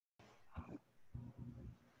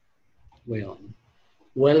We're on.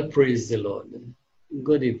 Well, praise the Lord.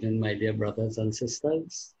 Good evening, my dear brothers and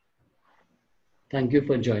sisters. Thank you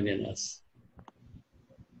for joining us.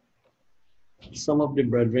 Some of the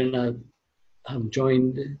brethren have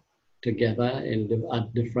joined together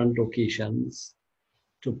at different occasions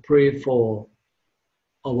to pray for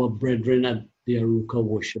our brethren at the Aruka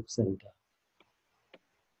Worship Center.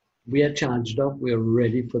 We are charged up. We are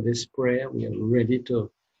ready for this prayer. We are ready to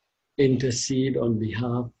intercede on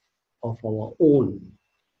behalf of our own,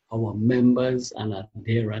 our members and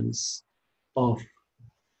adherents of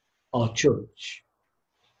our church.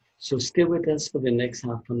 So stay with us for the next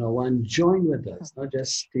half an hour and join with us. Not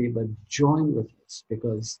just stay, but join with us,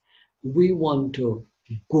 because we want to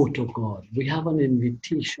go to God. We have an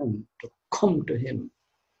invitation to come to Him.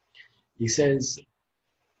 He says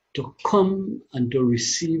to come and to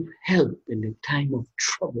receive help in the time of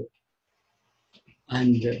trouble.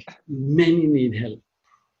 And many need help.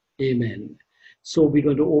 Amen. So we're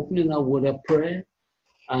going to open in our word of prayer.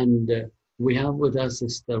 And we have with us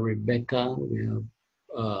Sister Rebecca. We have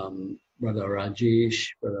Brother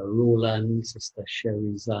Rajesh, Brother Roland, Sister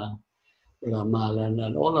Sheriza, Brother Marlon,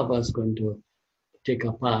 and all of us going to take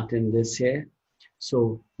a part in this here.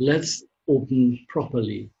 So let's open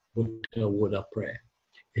properly with a word of prayer.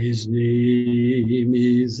 His name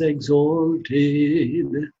is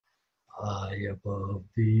exalted high above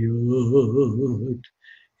the earth.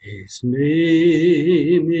 His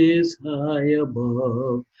name is high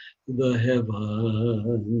above the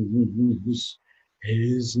heavens.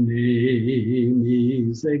 His name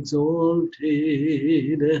is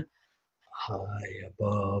exalted high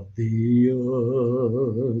above the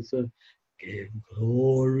earth. Give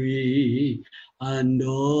glory and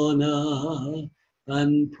honor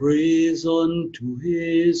and praise unto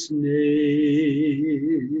His name.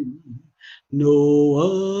 No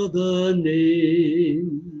other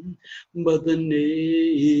name but the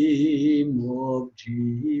name of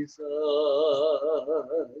Jesus.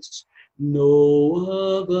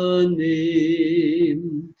 No other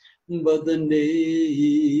name but the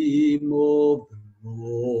name of the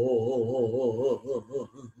Lord.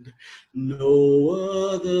 No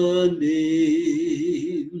other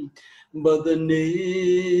name but the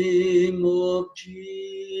name of Jesus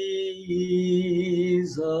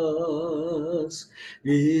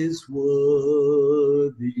is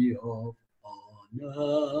worthy of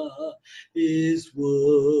honor, is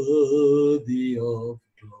worthy of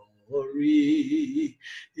glory,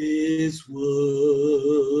 is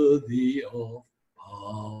worthy of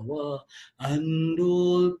power and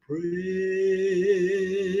all praise.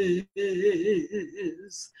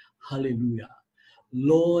 Hallelujah.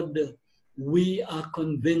 Lord, we are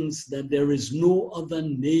convinced that there is no other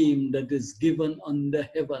name that is given under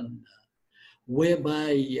heaven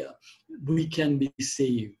whereby we can be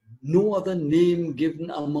saved. No other name given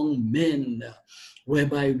among men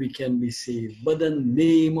whereby we can be saved, but the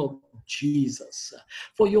name of Jesus.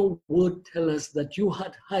 For your word tell us that you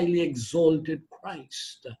had highly exalted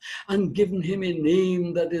Christ and given him a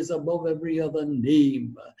name that is above every other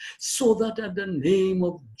name, so that at the name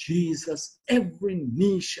of Jesus every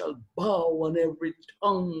knee shall bow and every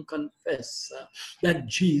tongue confess that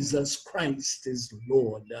Jesus Christ is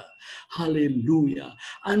Lord. Hallelujah.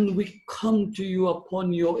 And we come to you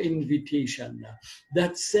upon your invitation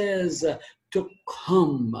that says to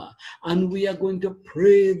come, and we are going to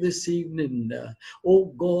pray this evening, oh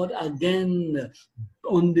God, again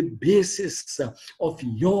on the basis of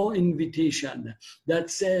your invitation that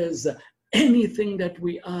says anything that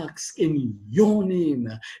we ask in your name,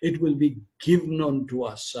 it will be given unto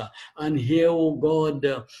us. And here, oh God,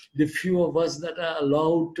 the few of us that are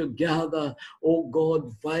allowed to gather, oh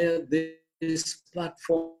God, via this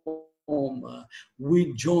platform,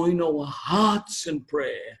 we join our hearts in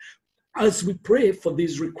prayer. As we pray for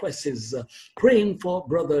these requests, praying for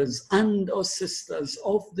brothers and our sisters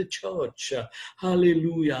of the church,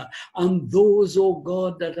 hallelujah, and those, oh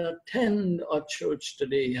God, that attend our church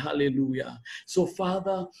today, hallelujah. So,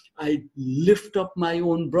 Father, I lift up my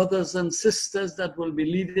own brothers and sisters that will be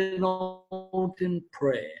leading out in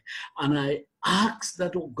prayer, and I ask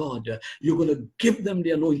that, oh God, you're going to give them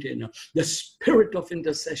the anointing, the spirit of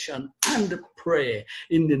intercession and prayer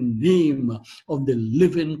in the name of the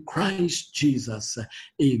living Christ Jesus.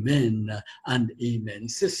 Amen and amen.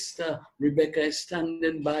 Sister Rebecca is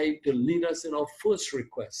standing by to lead us in our first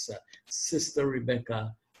request. Sister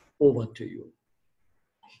Rebecca, over to you.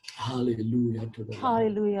 Hallelujah to the Lord.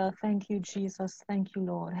 Hallelujah. Thank you, Jesus. Thank you,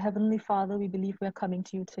 Lord. Heavenly Father, we believe we're coming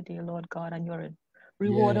to you today, Lord God, and you're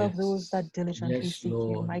rewarder of those that diligently Yes, seek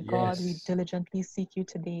you. Lord. My God, we Yes. diligently seek you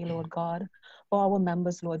today, Lord God, for our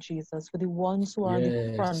members, Lord Jesus, for the ones who are on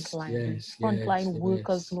the front Yes. line, the Yes. frontline Yes.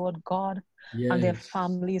 workers, Yes. Lord God, and their Yes.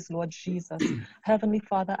 families, Lord Jesus. Heavenly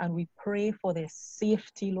Father, and we pray for their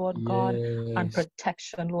safety, Lord God, and Yes.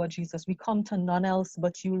 protection, Lord Jesus. We come to none else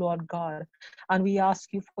but you, Lord God, and we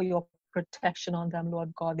ask you for your protection on them,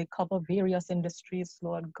 Lord God. They cover various industries,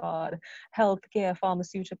 Lord God, healthcare,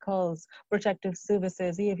 pharmaceuticals, protective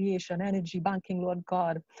services, aviation, energy, banking, Lord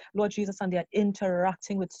God. Lord Jesus, and they're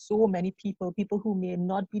interacting with so many people, people who may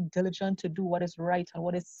not be diligent to do what is right and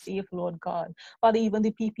what is safe, Lord God. Father, even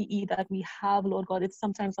the PPE that we have, Lord God, it's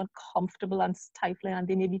sometimes uncomfortable and stifling, and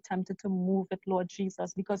they may be tempted to move it, Lord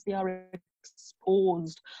Jesus, because they are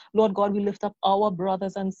exposed. Lord God, we lift up our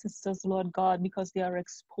brothers and sisters, Lord God, because they are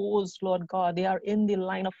exposed, Lord God. They are in the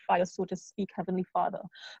line of fire, so to speak, Heavenly Father.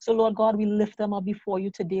 So, Lord God, we lift them up before you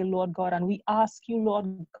today, Lord God, and we ask you,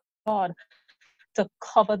 Lord God, to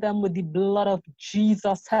cover them with the blood of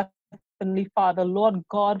Jesus, Heavenly Father. Lord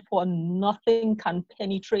God, for nothing can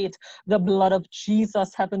penetrate the blood of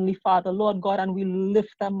Jesus, Heavenly Father. Lord God, and we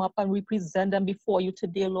lift them up and we present them before you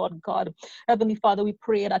today, Lord God. Heavenly Father, we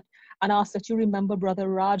pray that and ask that you remember Brother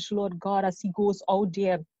Raj, Lord God, as he goes out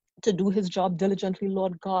there to do his job diligently,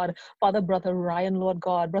 Lord God. Father, Brother Ryan, Lord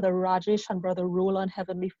God, Brother Rajesh and Brother Roland,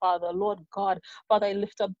 Heavenly Father, Lord God. Father, I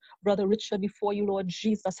lift up Brother Richard before you, Lord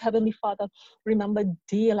Jesus. Heavenly Father, remember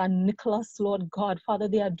Dale and Nicholas, Lord God. Father,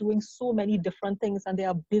 they are doing so many different things and they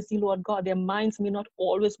are busy, Lord God. Their minds may not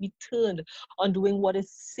always be turned on doing what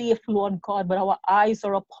is safe, Lord God, but our eyes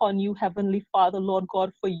are upon you, Heavenly Father, Lord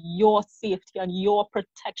God, for your safety and your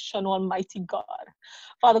protection, Almighty God.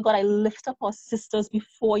 Father God, I lift up our sisters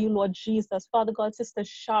before you, Lord Jesus. Father God, Sister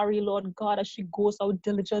Shari, Lord God, as she goes out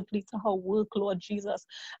diligently to her work, Lord Jesus,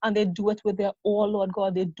 and they do it with their all, Lord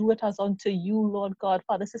God. They do it as unto you, Lord God.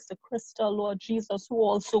 Father, Sister Krista, Lord Jesus, who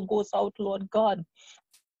also goes out, Lord God.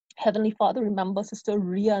 Heavenly Father, remember Sister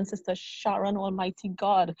Rhea and Sister Sharon, Almighty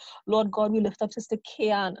God. Lord God, we lift up Sister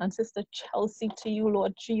Kian and Sister Chelsea to you,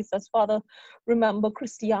 Lord Jesus. Father, remember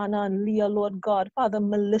Christiana and Leah, Lord God. Father,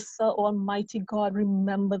 Melissa, Almighty God,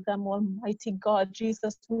 remember them, Almighty God.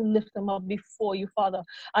 Jesus, we lift them up before you, Father.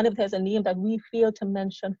 And if there's a name that we fail to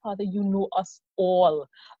mention, Father, you know us all.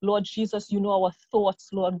 Lord Jesus, you know our thoughts,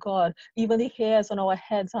 Lord God. Even the hairs on our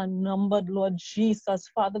heads are numbered, Lord Jesus,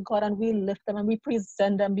 Father God, and we lift them and we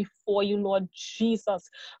present them before you, Lord Jesus,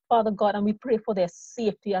 Father God, and we pray for their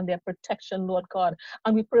safety and their protection, Lord God.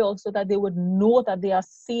 And we pray also that they would know that they are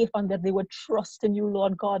safe and that they would trust in you,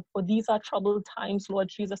 Lord God, for these are troubled times, Lord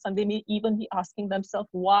Jesus, and they may even be asking themselves,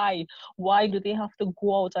 why? Why do they have to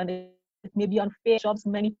go out? And it may be unfair jobs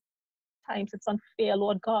many times it's unfair,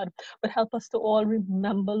 Lord God, but help us to all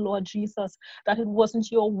remember, Lord Jesus, that it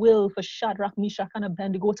wasn't your will for Shadrach, Meshach, and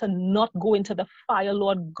Abednego to not go into the fire,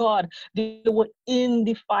 Lord God. They were in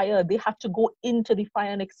the fire. They had to go into the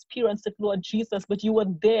fire and experience it, Lord Jesus, but you were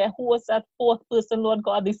there. Who was that fourth person, Lord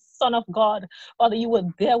God? The Son of God. Father, you were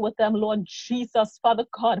there with them, Lord Jesus, Father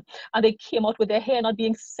God, and they came out with their hair not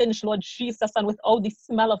being singed, Lord Jesus, and without the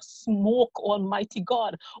smell of smoke, Almighty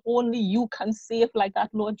God. Only you can save like that,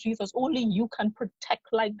 Lord Jesus. Only you can protect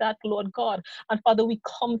like that, Lord God. And Father, we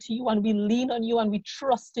come to you and we lean on you and we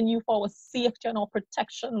trust in you for our safety and our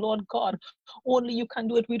protection, Lord God. Only you can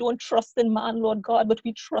do it. We don't trust in man, Lord God, but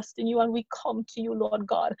we trust in you and we come to you, Lord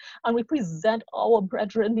God. And we present our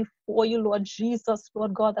brethren before you, Lord Jesus,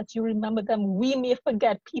 Lord God, that you remember them. We may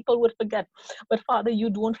forget, people would forget, but Father, you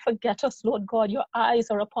don't forget us, Lord God. Your eyes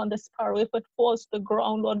are upon the sparrow. If it falls to the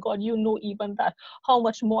ground, Lord God, you know even that. How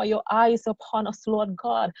much more your eyes upon us, Lord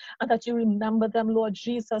God, and that you remember them, Lord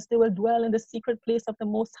Jesus. They will dwell in the secret place of the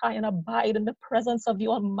Most High and abide in the presence of the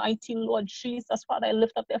Almighty, Lord Jesus. Father, I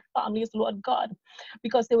lift up their families, Lord God,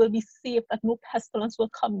 because they will be safe, that no pestilence will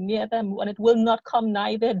come near them, and it will not come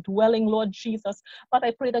nigh their dwelling, Lord Jesus. But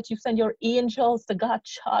I pray that you send your angels to guard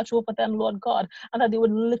charge over them, Lord God, and that they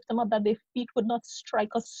would lift them up, that their feet would not strike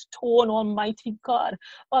a stone, Almighty God.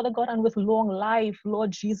 Father God, and with long life,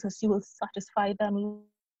 Lord Jesus, you will satisfy them,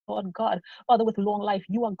 Lord God. Father, with long life,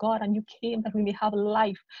 you are God and you came that we may have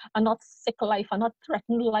life and not sick life and not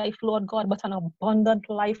threatened life, Lord God, but an abundant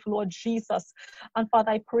life, Lord Jesus. And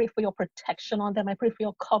Father, I pray for your protection on them. I pray for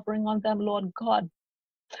your covering on them, Lord God.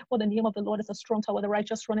 For the name of the Lord is a strong tower. The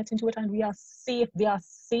righteous run it into it and we are safe. They are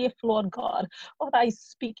safe, Lord God. Father, I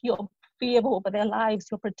speak your favor over their lives,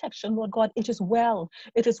 your protection, Lord God. It is well.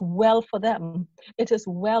 It is well for them. It is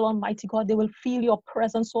well, Almighty God. They will feel your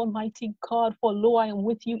presence, Almighty God. For lo, I am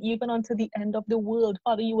with you even unto the end of the world.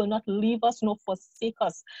 Father, you will not leave us nor forsake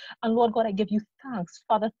us. And Lord God, I give you thanks.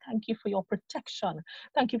 Father, thank you for your protection.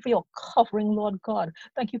 Thank you for your covering, Lord God.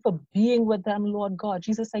 Thank you for being with them, Lord God.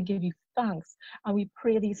 Jesus, I give you thanks. And we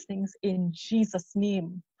pray these things in Jesus'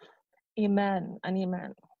 name. Amen and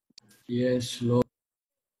amen. Yes, Lord.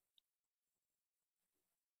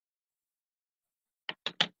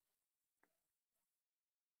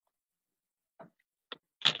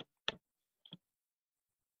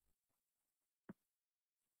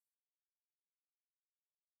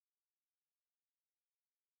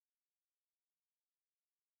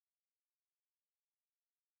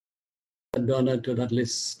 And honor to that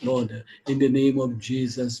list, Lord, in the name of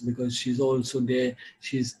Jesus, because she's also there.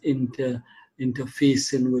 She's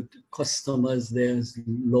interfacing with customers there.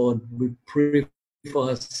 Lord, we pray for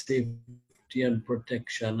her safety and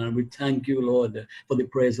protection. And we thank you, Lord, for the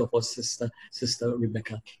prayers of our sister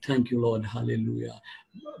Rebecca. Thank you, Lord. Hallelujah.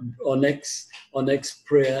 Our next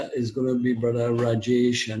prayer is going to be Brother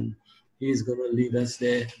Rajesh, and he's going to lead us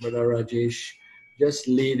there. Brother Rajesh, just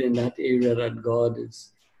lead in that area that God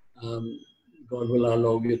will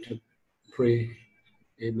allow you to pray.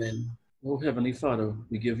 Amen. Oh, Heavenly Father,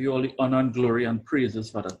 we give you all the honor and glory and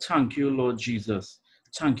praises, Father. Thank you, Lord Jesus.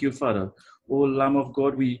 Thank you, Father. Oh, Lamb of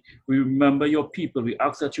God, we remember your people. We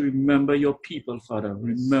ask that you remember your people, Father.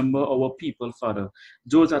 Remember our people, Father.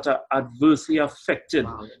 Those that are adversely affected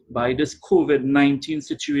by this COVID-19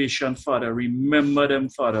 situation, Father. Remember them,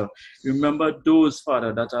 Father. Remember those,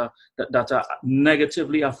 Father, that are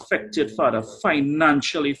negatively affected, Father,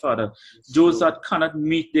 financially, Father. Those that cannot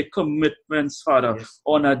meet their commitments, Father,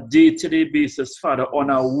 on a day-to-day basis, Father, on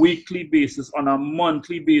a weekly basis, on a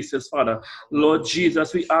monthly basis, Father. Lord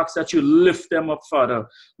Jesus, we ask that you lift them up, Father.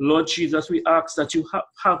 Lord Jesus, we ask that you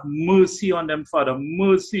have mercy on them, Father.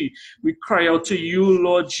 Mercy. We cry out to you,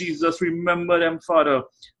 Lord Jesus. Remember them, Father.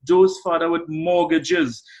 Those, Father, with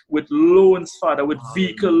mortgages, with loans, Father, with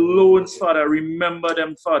vehicle loans, Father. Remember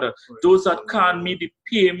them, Father. Those that can't meet the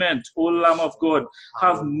payment, O Lamb of God,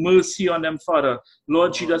 have mercy on them, Father.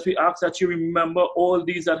 Lord Jesus, we ask that you remember all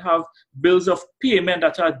these that have bills of payment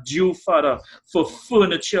that are due, Father, for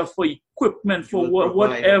furniture, for equipment, for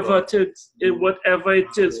whatever it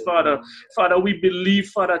is, Father. Father, we believe,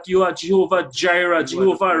 Father, that you are Jehovah Jireh,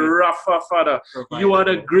 Jehovah Rapha, Father. You are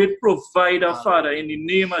the great provider, Father, in the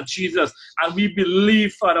name of Jesus. And we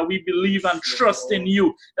believe, Father, we believe and trust in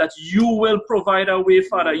you that you will provide a way,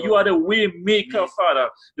 Father. You are the way maker, Father,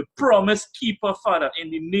 the promise keeper, Father,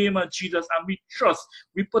 in the name of Jesus. And we trust,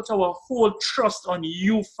 we put our whole trust on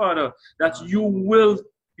you, Father, that you will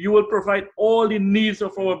provide all the needs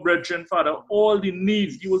of our brethren, Father, all the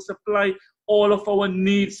needs. You will supply all of our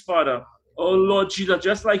needs, Father. Oh, Lord Jesus,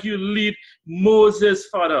 just like you lead Moses,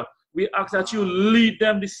 Father, we ask that you lead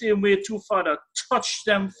them the same way too, Father. Touch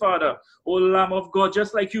them, Father. Oh, Lamb of God,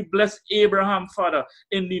 just like you bless Abraham, Father,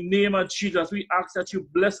 in the name of Jesus, we ask that you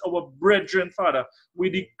bless our brethren, Father. We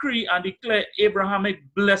decree and declare Abrahamic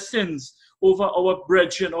blessings over our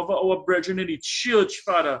brethren in the church,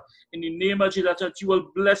 Father. In the name of Jesus, that you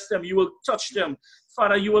will bless them, you will touch them.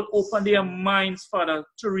 Father, you will open their minds, Father,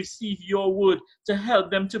 to receive your word, to help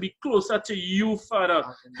them to be closer to you, Father.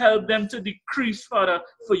 Help them to decrease, Father,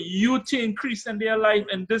 for you to increase in their life.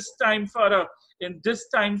 And this time, Father,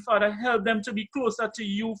 help them to be closer to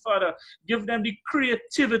you, Father. Give them the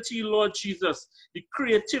creativity, Lord Jesus, the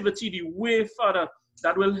creativity, the way, Father,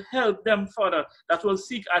 that will help them, Father, that will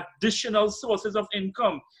seek additional sources of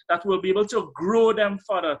income, that will be able to grow them,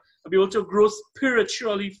 Father, to be able to grow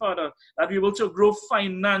spiritually, Father, that be able to grow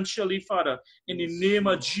financially, Father. In the name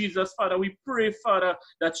of Jesus, Father, we pray, Father,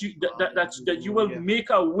 that you will make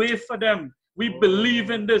a way for them. We believe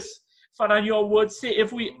in this. Father, your word say,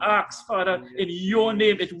 if we ask, Father, in your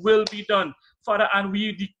name, it will be done. Father, and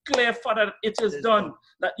we declare, Father, that it is done,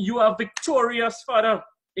 that you are victorious, Father.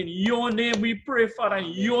 In your name we pray, Father.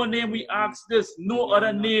 In your name we ask this. No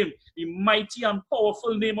other name. The mighty and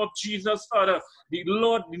powerful name of Jesus, Father. The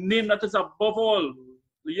Lord, the name that is above all.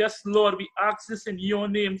 Yes, Lord, we ask this in your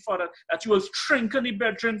name, Father, that you will strengthen the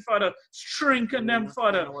brethren, Father. Strengthen them,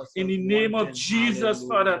 Father. In the name of Jesus,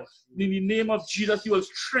 Father. In the name of Jesus, you will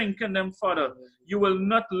strengthen them, Father. You will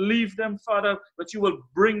not leave them, Father, but you will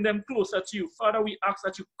bring them closer to you. Father, we ask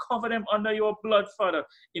that you cover them under your blood, Father.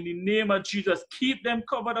 In the name of Jesus, keep them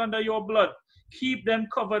covered under your blood. Keep them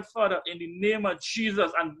covered, Father, in the name of Jesus,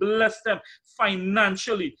 and bless them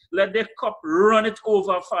financially. Let their cup run it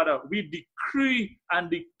over, Father. We decree and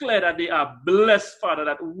declare that they are blessed, Father,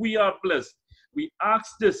 that we are blessed. We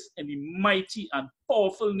ask this in the mighty and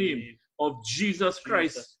powerful name of Jesus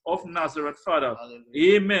Christ of Nazareth, Father.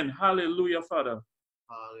 Hallelujah. Amen. Hallelujah, Father.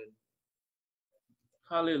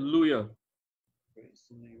 Hallelujah.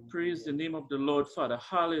 Praise the name of the Lord, Father.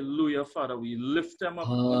 Hallelujah, Father. We lift them up.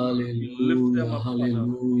 We lift them Hallelujah, up, Father.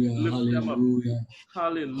 hallelujah, Lift them up. hallelujah,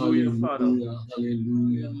 Hallelujah, Father. hallelujah,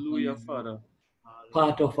 hallelujah, Hallelujah, Father.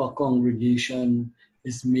 Part of our congregation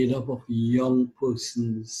is made up of young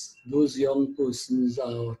persons. Those young persons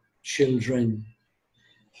are children.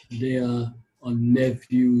 They are our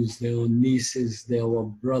nephews, they are nieces, they are our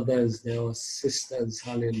brothers, they are our sisters.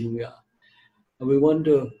 Hallelujah. And we want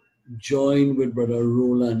to join with Brother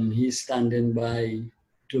Roland. He's standing by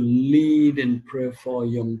to lead in prayer for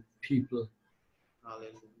young people.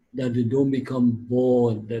 Hallelujah. That they don't become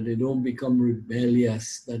bored, that they don't become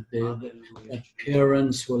rebellious, that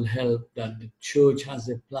parents will help, that the church has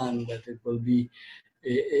a plan, that it will be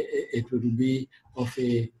of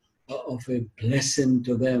a blessing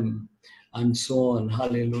to them, and so on.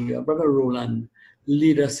 Hallelujah. Brother Roland,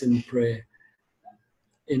 lead us in prayer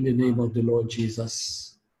in the name of the Lord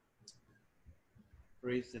Jesus.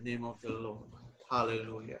 Praise the name of the Lord.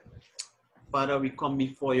 Hallelujah. Father, we come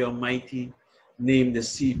before your mighty name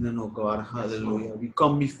this evening, oh God. Hallelujah. We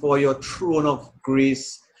come before your throne of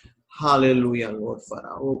grace. Hallelujah, Lord Father.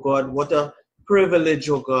 Oh God, what a privilege,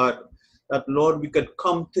 oh God, that Lord, we could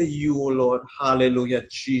come to you, oh Lord. Hallelujah,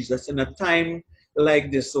 Jesus. In a time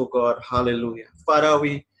like this, oh God. Hallelujah. Father,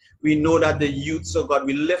 we know that the youths, oh God,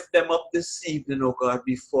 we lift them up this evening, oh God,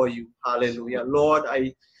 before you. Hallelujah. Lord,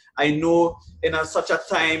 I know in such a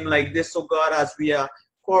time like this, oh God, as we are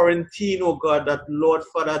quarantined, oh God, that Lord,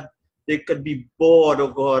 Father, they could be bored, oh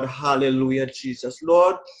God. Hallelujah, Jesus.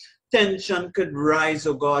 Lord, tension could rise,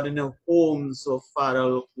 oh God, in the homes, oh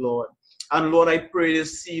Father, Lord. And Lord, I pray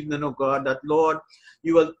this evening, oh God, that Lord,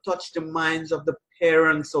 you will touch the minds of the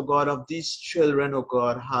parents, oh God, of these children, oh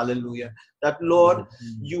God. Hallelujah. That Lord,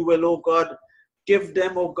 you will, oh God, give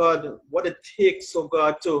them, oh God, what it takes, oh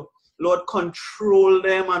God, to, Lord, control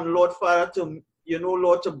them, and Lord, Father, to,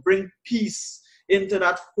 Lord, to bring peace into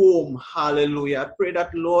that home. Hallelujah. I pray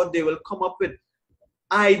that, Lord, they will come up with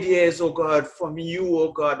ideas, oh God, from you,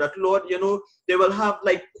 oh God, that Lord, they will have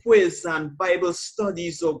like quiz and Bible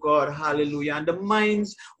studies, oh God, hallelujah, and the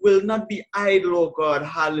minds will not be idle, oh God,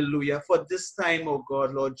 hallelujah, for this time, oh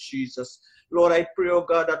God, Lord Jesus. Lord, I pray, oh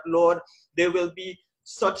God, that Lord, they will be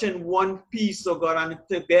such in one piece, oh God, and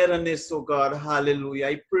togetherness, oh God, hallelujah.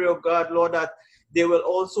 I pray, oh God, Lord, that they will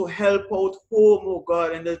also help out home, oh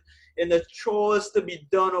God, in the chores to be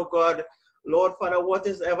done, oh God. Lord, Father, what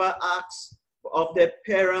is ever asked of their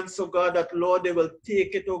parents, oh God, that Lord, they will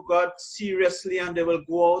take it, oh God, seriously, and they will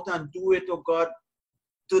go out and do it, oh God,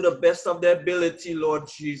 to the best of their ability, Lord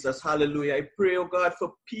Jesus. Hallelujah. I pray, oh God,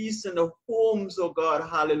 for peace in the homes, oh God.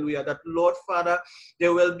 Hallelujah. That, Lord, Father,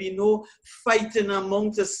 there will be no fighting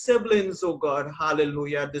among the siblings, oh God.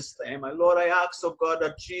 Hallelujah. At this time. And Lord, I ask, oh God,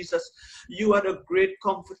 that Jesus, you are the great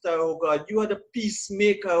comforter, oh God. You are the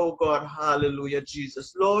peacemaker, oh God. Hallelujah,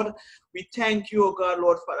 Jesus. Lord, we thank you, oh God,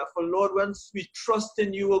 Lord, Father, for Lord, once we trust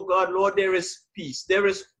in you, oh God, Lord, there is peace. There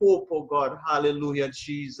is hope, oh God. Hallelujah,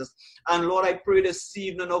 Jesus. And Lord, I pray this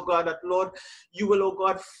evening, oh God, that Lord, you will, oh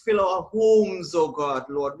God, fill our homes, oh God,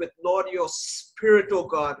 Lord, with, Lord, your spirit, oh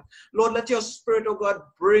God. Lord, let your spirit, oh God,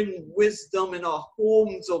 bring wisdom in our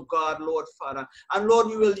homes, oh God, Lord, Father. And Lord,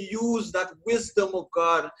 we will use that wisdom, oh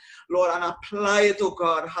God, Lord, and apply it, oh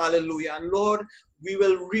God. Hallelujah. And Lord, we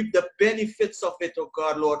will reap the benefits of it, oh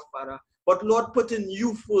God, Lord, Father. But Lord, put in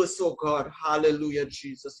you first, oh God. Hallelujah,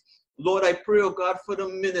 Jesus. Lord, I pray, oh God, for the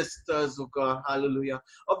ministers, oh God, hallelujah,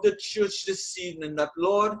 of the church this evening, that,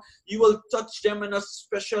 Lord, you will touch them in a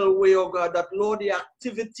special way, oh God, that, Lord, the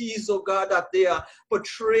activities, oh God, that they are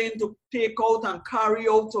portraying to take out and carry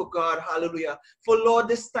out, oh God, hallelujah. For, Lord,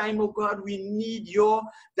 this time, oh God, we need your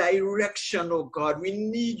direction, oh God. We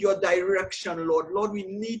need your direction, Lord. Lord, we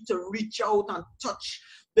need to reach out and touch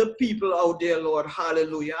the people out there, Lord,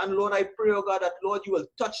 hallelujah. And Lord, I pray, oh God, that, Lord, you will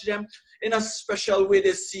touch them in a special way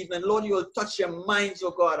this evening. Lord, you will touch their minds,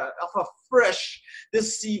 oh God, of afresh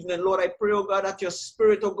this evening. Lord, I pray, oh God, that your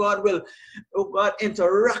spirit, oh God, will, oh God,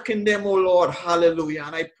 interact in them, oh Lord, hallelujah.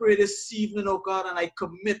 And I pray this evening, oh God, and I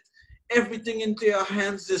commit everything into your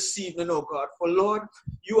hands this evening, oh God. For Lord,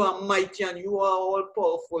 you are mighty and you are all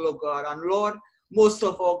powerful, oh God. And Lord, most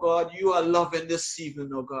of all, God, you are loving this evening,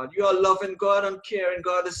 oh God. You are loving God and caring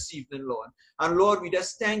God this evening, Lord. And Lord, we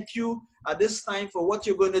just thank you at this time for what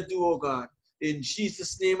you're going to do, oh God. In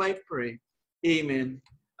Jesus' name I pray. Amen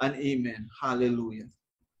and amen. Hallelujah.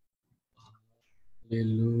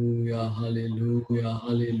 Hallelujah, hallelujah,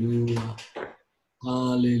 hallelujah.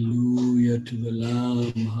 Hallelujah to the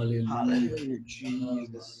Lamb. Hallelujah. Hallelujah,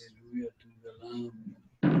 Jesus. Hallelujah to the Lamb.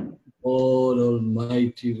 God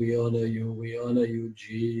Almighty, we honor you. We honor you,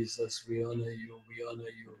 Jesus. We honor you. We honor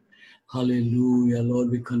you. Hallelujah.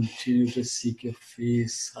 Lord, we continue to seek your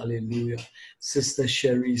face. Hallelujah. Sister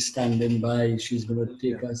Sherry standing by. She's going to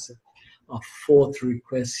take us a fourth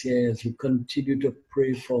request here as we continue to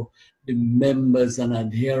pray for the members and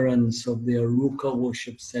adherents of the Aruka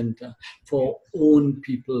Worship Center, for our own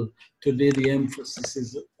people. Today the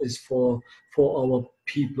emphasis is for our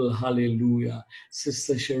people. Hallelujah.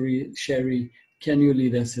 Sister Sherry, can you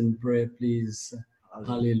lead us in prayer, please?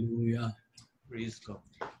 Hallelujah. Praise God.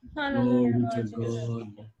 Hallelujah, Glory to Lord Jesus.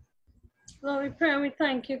 God. Lord, we pray and we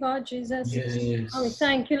thank you, God Jesus. Yes. And we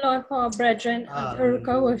thank you, Lord, for our brethren at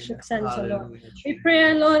Aruka Worship Center, Lord. Hallelujah, We Jesus.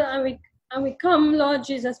 pray, Lord, and we come, Lord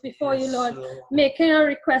Jesus, before you, Lord, making a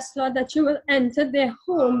request, Lord, that you will enter their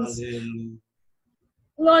homes. Hallelujah.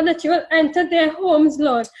 Lord, that you will enter their homes,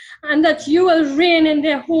 Lord, and that you will reign in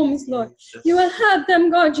their homes, Lord. You will help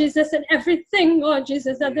them, God Jesus, in everything, Lord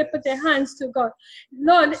Jesus, that they put their hands to, God.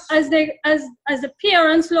 Lord, as the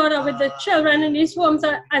parents, Lord, are with the children in these homes,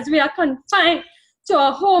 as we are confined to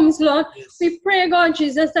our homes, Lord, we pray, God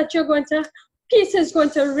Jesus, that peace is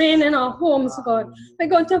going to reign in our homes, God. We're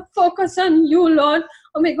going to focus on you, Lord,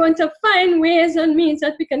 and we're going to find ways and means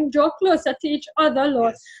that we can draw closer to each other,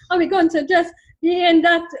 Lord. And we're going to just be in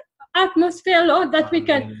that atmosphere, Lord, that we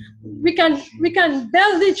can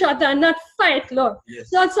build each other and not fight, Lord.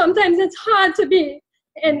 Lord, sometimes it's hard to be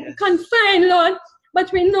confined, Lord,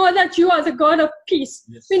 but we know that you are the God of peace.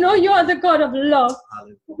 We know you are the God of love.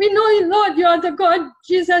 We know, Lord, you are the God,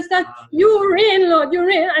 Jesus, that you reign, Lord, you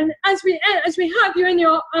reign. And as we have you in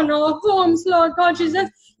our homes, Lord, God, Jesus,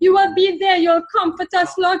 you will be there. You'll comfort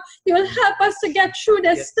us, Lord. You will help us to get through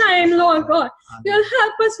this time, Lord God. You'll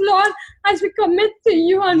help us, Lord, as we commit to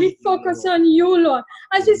you and we focus on you, Lord.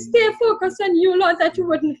 As we stay focused on you, Lord, that you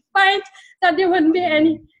wouldn't fight, that there wouldn't be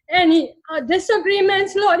any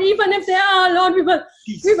disagreements, Lord. Even if there are, Lord, we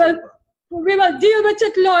will deal with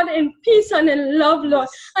it, Lord, in peace and in love, Lord.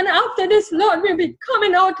 And after this, Lord, we'll be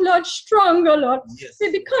coming out, Lord, stronger, Lord.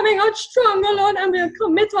 We'll be coming out stronger, Lord, and we'll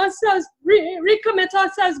commit ourselves, recommit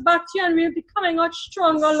ourselves back to you, and we'll be coming out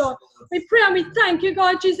stronger, Lord. We pray and we thank you,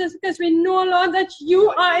 God, Jesus, because we know, Lord, that you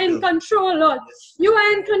are in control, Lord. You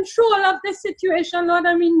are in control of this situation, Lord,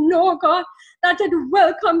 and we know, God, that it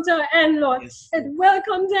will come to an end, Lord. It will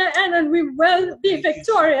come to an end, and we will be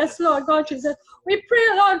victorious, Lord God Jesus. We pray,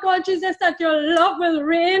 Lord God Jesus, that your love will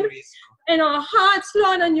reign in our hearts,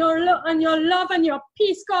 Lord, and your love and your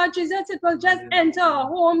peace, God Jesus. It will just enter our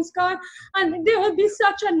homes, God, and there will be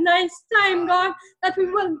such a nice time, God, that we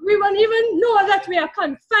won't even know that we are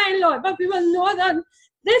confined, Lord, but we will know that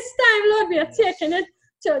this time, Lord, we are taking it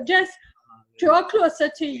to just draw closer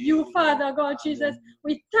to you, Father, God Jesus.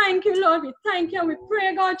 We thank you, Lord. We thank you, and we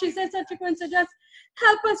pray, God Jesus, that you're going to just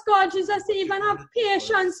help us, God Jesus, to even have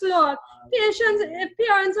patience, Lord. Patience if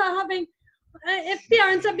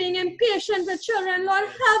parents are being impatient with children, Lord,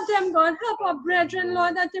 help them, God. Help our brethren,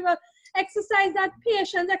 Lord, that they will exercise that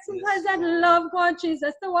patience, exercise that love, God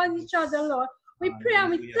Jesus, towards each other, Lord. We pray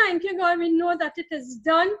and we thank you, God. We know that it is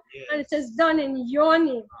done, and it is done in your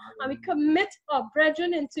name. And we commit our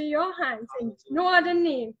brethren into your hands in no other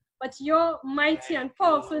name but your mighty and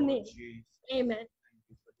powerful name. Amen.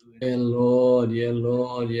 Yeah, Lord, yeah,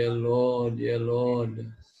 Lord, yeah, Lord, yeah,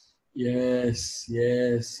 Lord. Yes,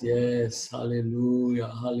 yes, yes. Hallelujah,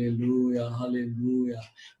 hallelujah, hallelujah.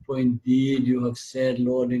 For indeed you have said,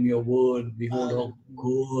 Lord, in your word, behold how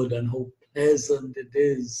good and how pleasant it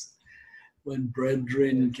is when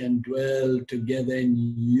brethren can dwell together in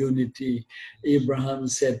unity. Abraham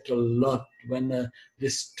said to Lot, when a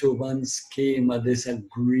disturbance came, a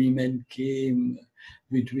disagreement came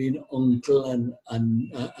between uncle and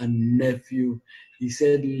nephew, he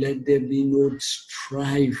said, let there be no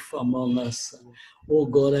strife among us. Oh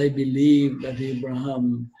God, I believe that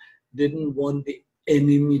Abraham didn't want the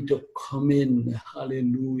enemy to come in.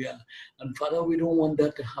 Hallelujah. And Father, we don't want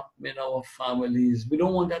that to happen in our families. We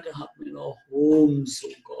don't want that to happen in our homes,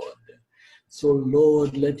 oh God. So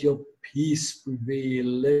Lord, let your peace prevail.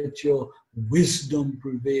 Let your wisdom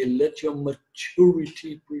prevail. Let your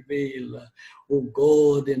maturity prevail, oh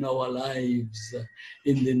God, in our lives.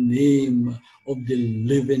 In the name of the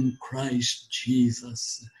living Christ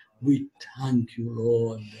Jesus, we thank you,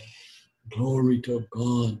 Lord. Glory to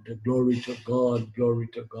God, glory to God, glory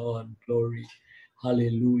to God, glory.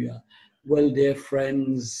 Hallelujah. Well, dear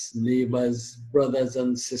friends, neighbors, brothers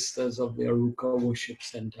and sisters of the Aruka Worship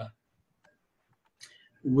Center,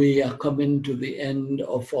 we are coming to the end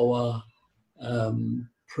of our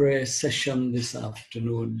prayer session this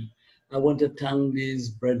afternoon. I want to thank these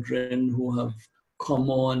brethren who have come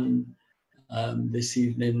on this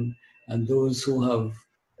evening, and those who have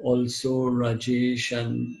also, Rajesh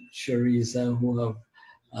and Shariza, who have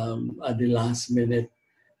at the last minute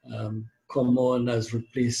come on as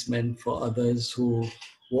replacement for others who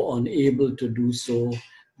were unable to do so.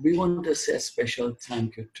 We want to say a special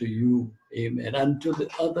thank you to you, amen, and to the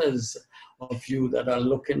others of you that are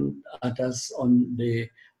looking at us on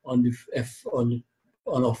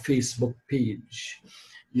our Facebook page.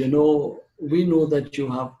 You know, we know that you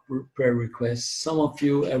have prayer requests. Some of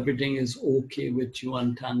you, everything is okay with you,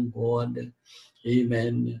 and thank God,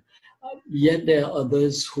 amen. Yet there are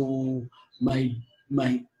others who might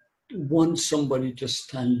want somebody to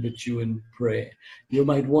stand with you in prayer. You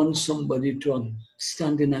might want somebody to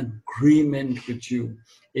stand in agreement with you.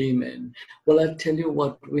 Amen. Well, I tell you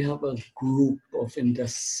what, we have a group of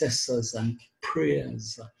intercessors and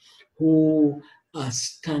prayers who are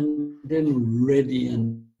standing ready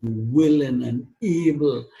and willing and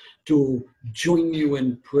able to join you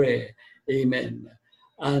in prayer. Amen.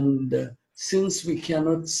 And since we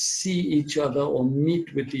cannot see each other or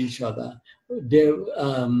meet with each other,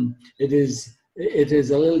 it is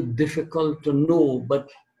a little difficult to know, but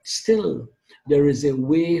still there is a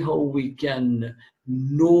way how we can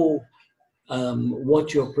know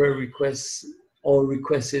what your prayer requests or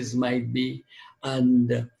requests might be,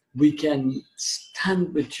 and we can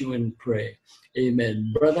stand with you in prayer.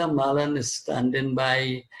 Amen. Brother Marlon is standing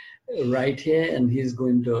by right here, and he's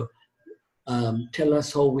going to tell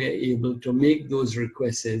us how we are able to make those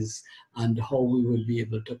requests and how we will be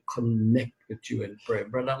able to connect with you in prayer.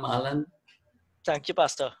 Brother Marlon. Thank you,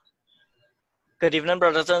 Pastor. Good evening,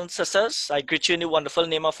 brothers and sisters. I greet you in the wonderful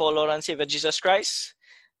name of our Lord and Savior Jesus Christ.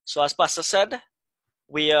 So as Pastor said,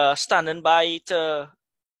 we are standing by to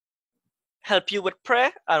help you with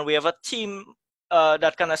prayer, and we have a team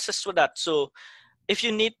that can assist with that. So if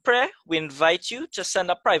you need prayer, we invite you to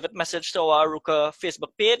send a private message to our Aruka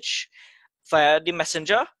Facebook page via the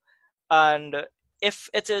messenger. And if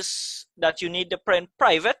it is that you need the prayer in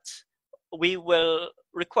private, we will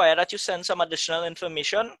require that you send some additional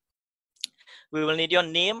information. We will need your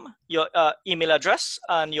name, your email address,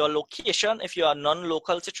 and your location if you are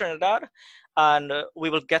non-local to Trinidad. And we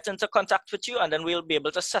will get into contact with you, and then we'll be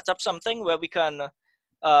able to set up something where we can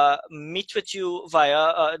meet with you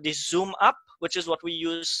via the Zoom app, which is what we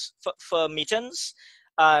use for meetings.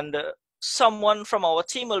 And someone from our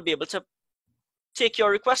team will be able to take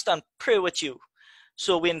your request and pray with you.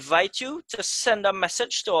 So we invite you to send a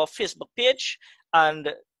message to our Facebook page and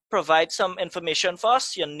provide some information for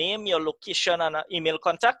us, your name, your location, and an email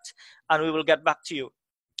contact, and we will get back to you.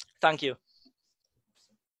 Thank you.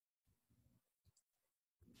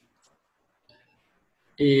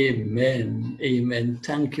 Amen. Amen.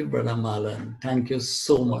 Thank you, Brother Marlon. Thank you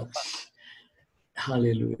so much.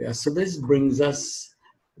 Hallelujah. So this brings us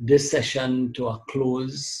this session to a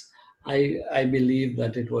close. I believe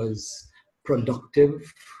that it was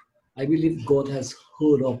productive. I believe God has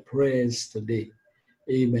heard our prayers today.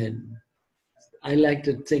 Amen. I like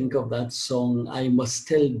to think of that song, I must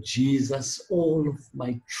tell Jesus all of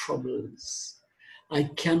my troubles. I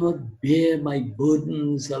cannot bear my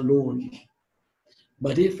burdens alone.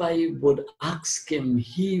 But if I would ask him,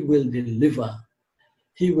 he will deliver.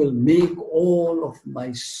 He will make all of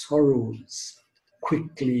my sorrows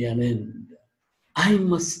quickly an end. I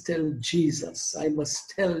must tell Jesus, I must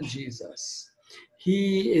tell Jesus.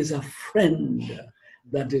 He is a friend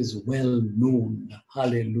that is well known.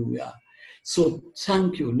 Hallelujah. So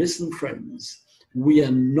thank you. Listen, friends, we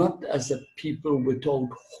are not as a people without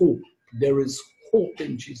hope. There is hope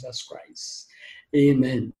in Jesus Christ.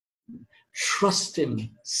 Amen. Trust him,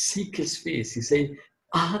 seek his face. He said,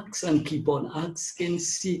 ask and keep on asking,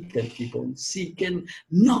 seek and keep on seeking,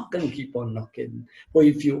 knock and keep on knocking. For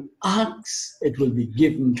if you ask, it will be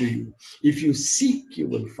given to you. If you seek, you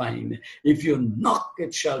will find. If you knock,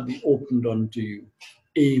 it shall be opened unto you.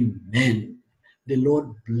 Amen. The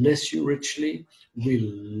Lord bless you richly. We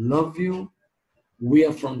love you. We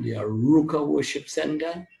are from the Aruka Worship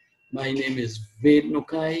Center. My name is Ved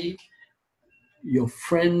Nukai, your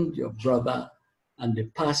friend, your brother, and the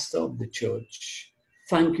pastor of the church.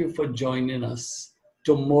 Thank you for joining us.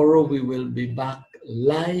 Tomorrow we will be back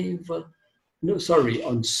live.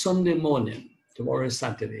 On Sunday morning. Tomorrow is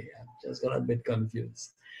Saturday. I just got a bit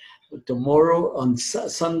confused. But tomorrow, on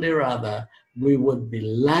Sunday rather, we would be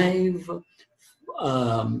live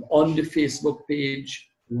on the Facebook page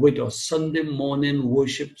with our Sunday morning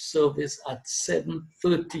worship service at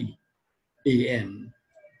 7:30 a.m.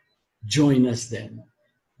 Join us then.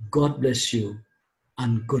 God bless you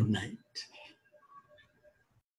and good night.